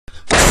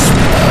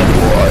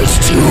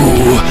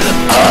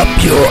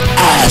your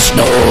ass,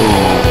 no.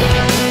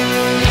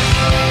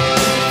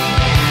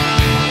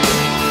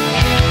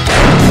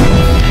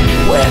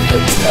 When the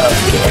tough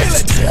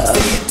gets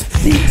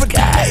tough, these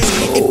guys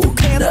go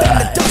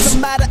nuts.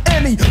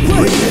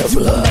 Real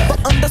blood,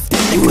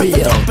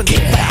 real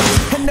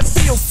gas. And it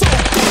feels so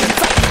good,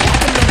 it's like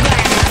walking the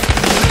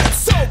glass.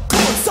 So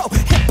cool, so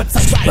hip, it's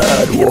alright.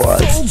 Spud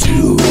was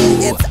too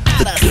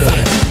the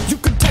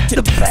good,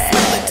 the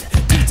bad,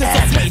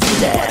 and the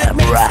damn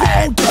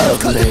right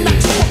ugly.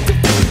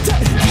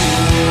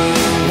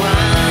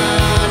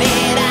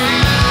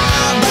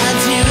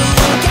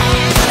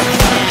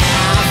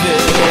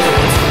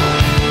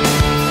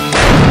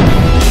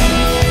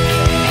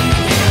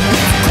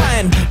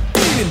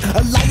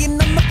 Lying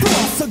on the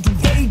floor, so you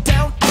lay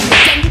down on the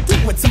ground, you do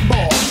it some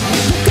more.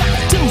 You got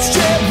to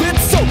share it,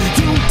 so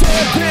you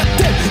dare it,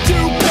 then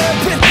you bear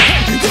it,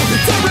 and you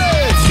deserve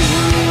it. You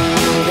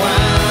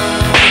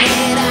want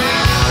it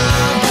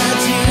all, but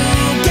you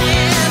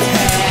can't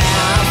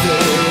have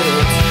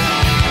it.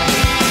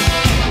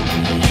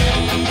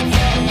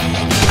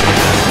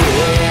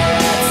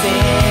 It's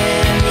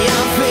in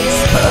your face.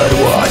 Spud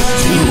was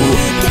too.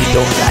 You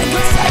don't like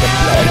the sight of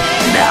blood.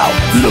 Now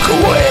look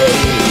away.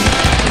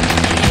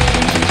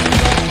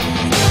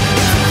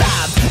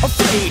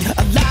 Afraid,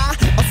 a lie,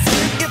 a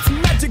sin, it's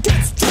magic,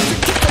 it's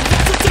tragic, it's a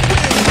lesson to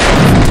win.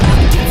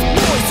 It's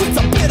noise, it's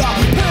a bitter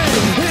pain,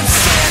 it's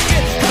sad,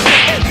 it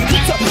happened, and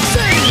it's a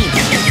shame.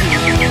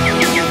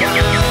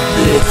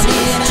 This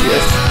is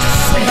just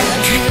sick.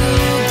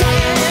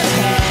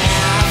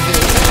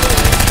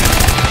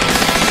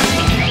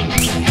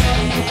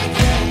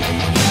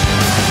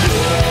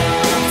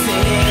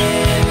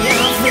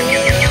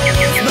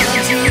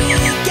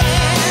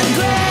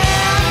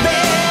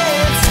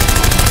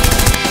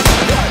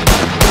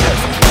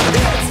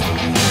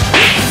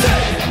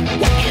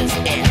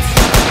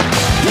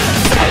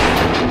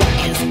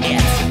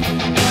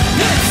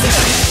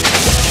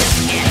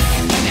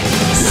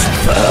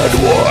 Spud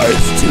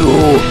Wars 2,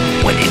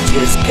 when you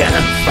just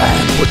can't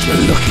find what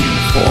you're looking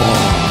for.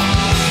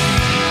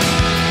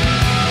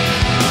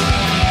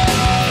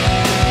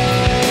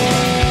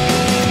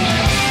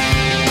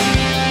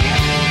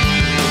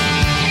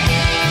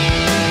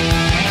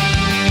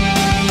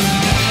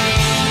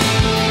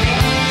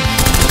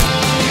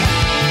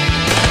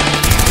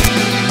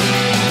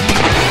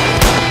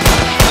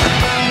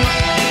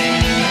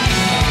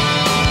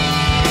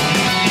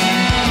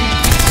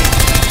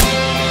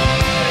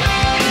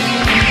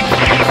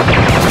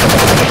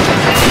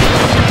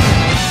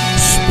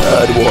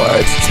 Spud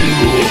Wars 2.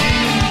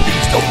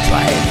 Please don't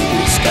try any of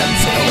these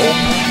stunts at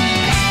home.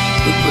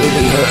 It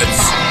really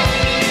hurts.